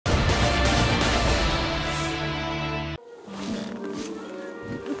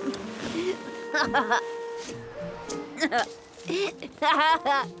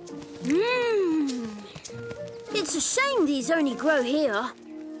It's a shame these only grow here.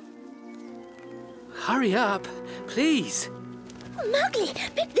 Hurry up, please. Mowgli,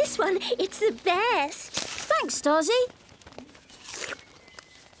 pick this one. It's the best. Thanks, Darcy.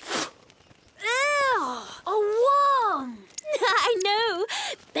 Ew! A worm! I know.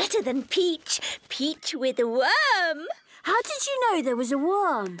 Better than Peach. Peach with a worm. How did you know there was a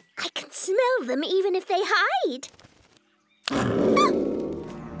worm? I can smell them even if they hide.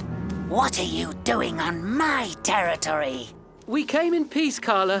 What are you doing on my territory? We came in peace,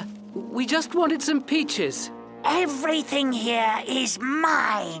 Carla. We just wanted some peaches. Everything here is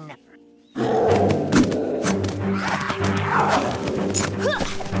mine.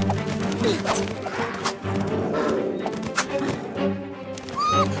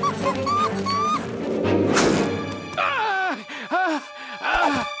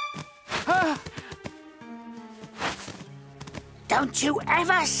 Don't you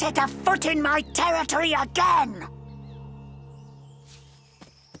ever set a foot in my territory again!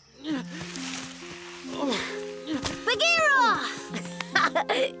 Bagheera!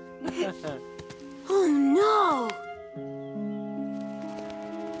 Oh, no!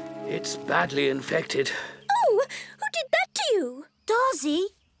 It's badly infected. Oh, who did that to you? Darcy,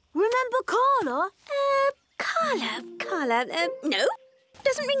 remember Carla? Carla, no.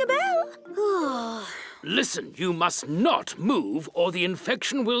 Doesn't ring a bell. Listen, you must not move or the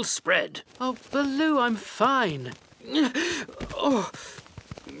infection will spread. Oh, Baloo, I'm fine. Oh,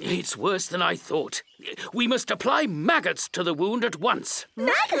 it's worse than I thought. We must apply maggots to the wound at once.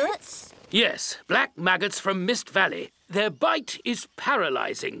 Maggots? Yes, black maggots from Mist Valley. Their bite is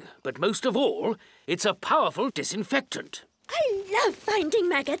paralyzing, but most of all, it's a powerful disinfectant. I love finding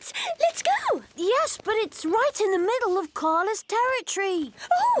maggots. Let's go. Yes, but it's right in the middle of Carla's territory.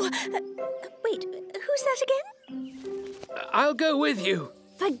 Oh, wait, who's that again? I'll go with you.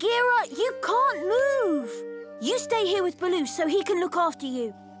 Bagheera, you can't move. You stay here with Baloo so he can look after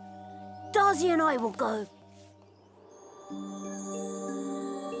you. Darcy and I will go.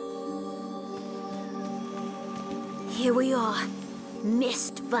 Here we are,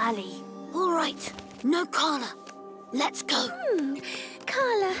 Mist Valley. All right, no Carla. Let's go.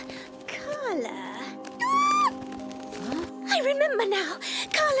 Carla. I remember now.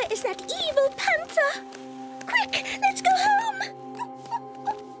 Carla is that evil panther. Quick, let's go home.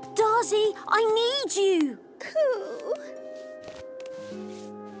 Darcy, I need you.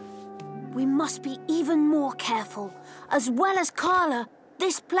 We must be even more careful. As well as Carla,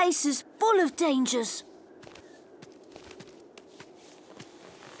 this place is full of dangers.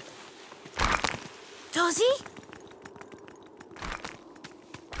 Darcy?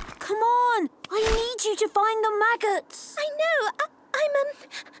 Come on! I need you to find the maggots. I know. I'm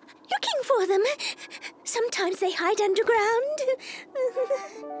looking for them. Sometimes they hide underground.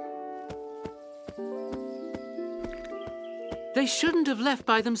 They shouldn't have left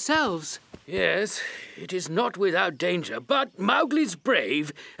by themselves. Yes, it is not without danger, but Mowgli's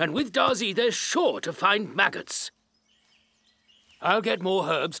brave, and with Darcy they're sure to find maggots. I'll get more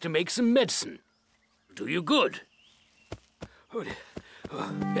herbs to make some medicine. Do you good.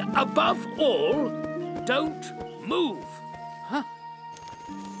 Above all, don't move. Huh?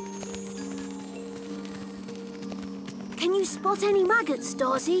 Can you spot any maggots,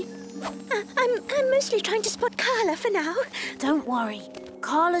 Darcy? I'm mostly trying to spot Carla for now. Don't worry.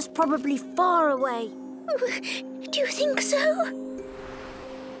 Carla's probably far away. Do you think so?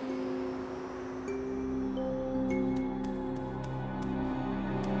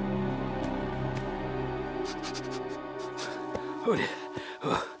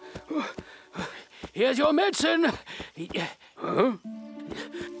 Here's your medicine. Huh?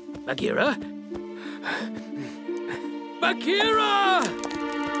 Bagheera? Bagheera!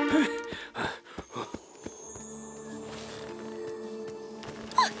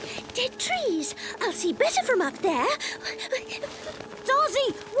 Dead trees. I'll see better from up there.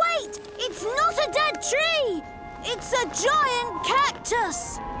 Darcy, wait! It's not a dead tree! It's a giant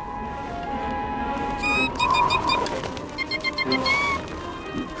cactus!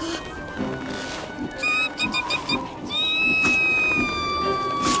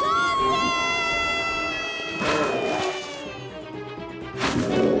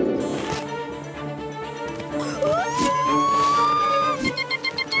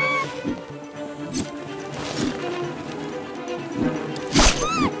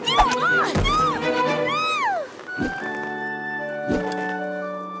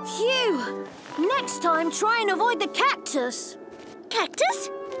 Phew! Next time, try and avoid the cactus. Cactus?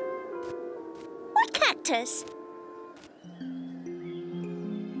 What cactus?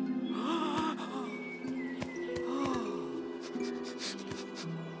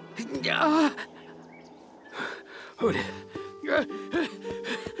 Oh dear.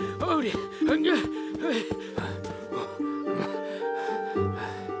 Oh dear.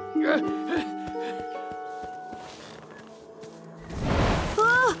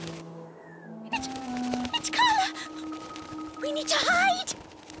 Ah! It's Carla! We need to hide!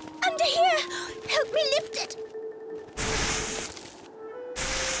 Under here! Help me lift it!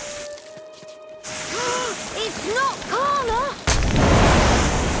 It's not Carla!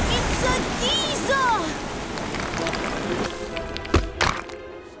 It's a geezer!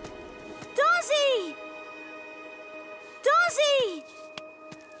 Darcy! Darcy!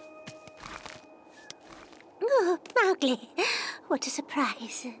 Oh, Mowgli, what a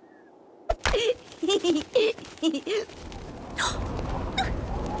surprise.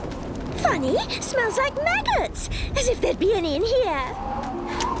 Funny, smells like maggots, as if there'd be any in here.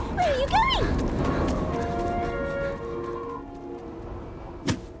 Where are you going?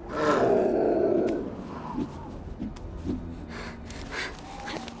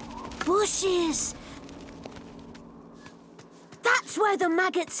 Bushes! That's where the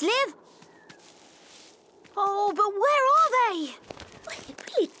maggots live! Oh, but where are they? Well, it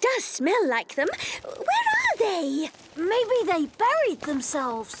really does smell like them. Where are they? Maybe they buried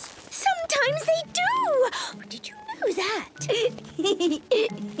themselves. Sometimes they do. Did you know that?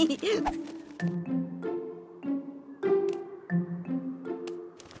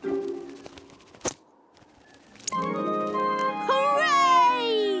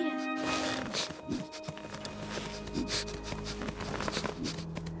 Hooray!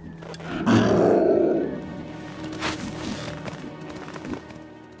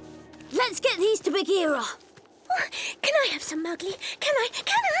 Let's get these to Bagheera. Oh, can I have some, Mowgli? Can I?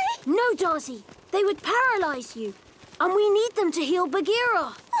 No, Darcy. They would paralyze you. And we need them to heal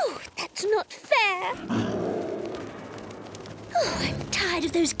Bagheera. Oh, that's not fair. Oh, I'm tired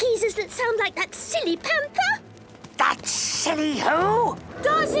of those geezers that sound like that silly Panther. That silly who?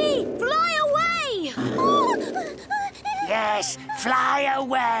 Darcy, fly away! Oh, Yes, fly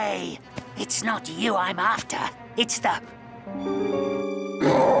away. It's not you I'm after. It's the...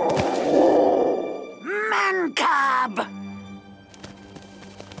 Man-cub!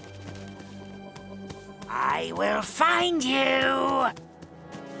 I will find you!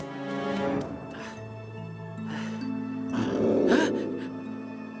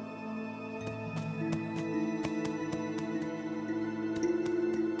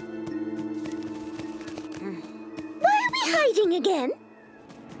 why are we hiding again?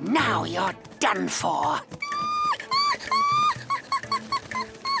 Now you're done for.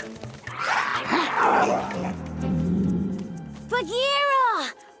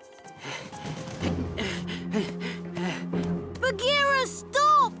 Bagheera! Bagheera,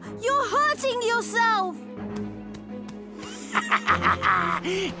 stop! You're hurting yourself!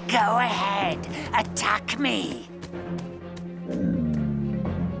 Go ahead, attack me.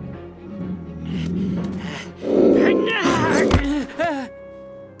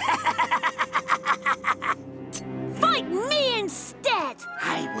 Fight me instead!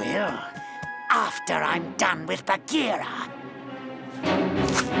 I will, after I'm done with Bagheera.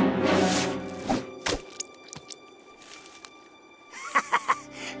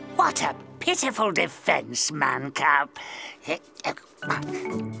 What a pitiful defense, Man-cub.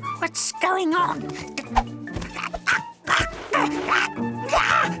 What's going on?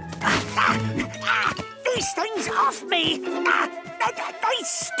 These things off me! They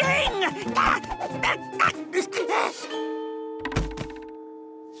sting!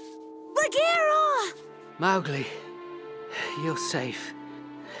 Bagheera! Mowgli, you're safe.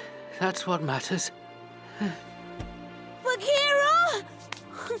 That's what matters. Bagheera!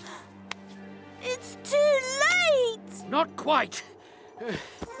 It's too late! Not quite.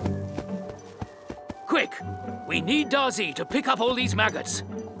 Quick! We need Darcy to pick up all these maggots.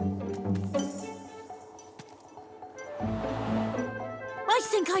 I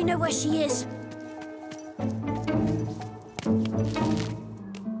think I know where she is.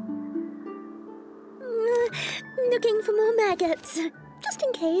 Looking for more maggots, just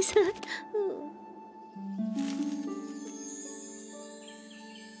in case.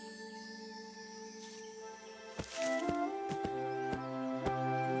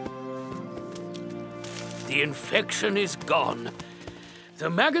 The infection is gone. The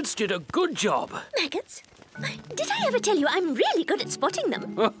maggots did a good job. Maggots? Did I ever tell you I'm really good at spotting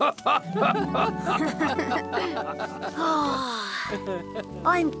them?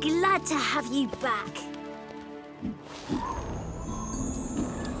 I'm glad to have you back.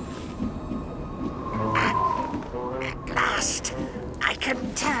 At last, I can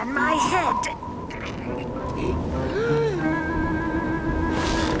turn my head.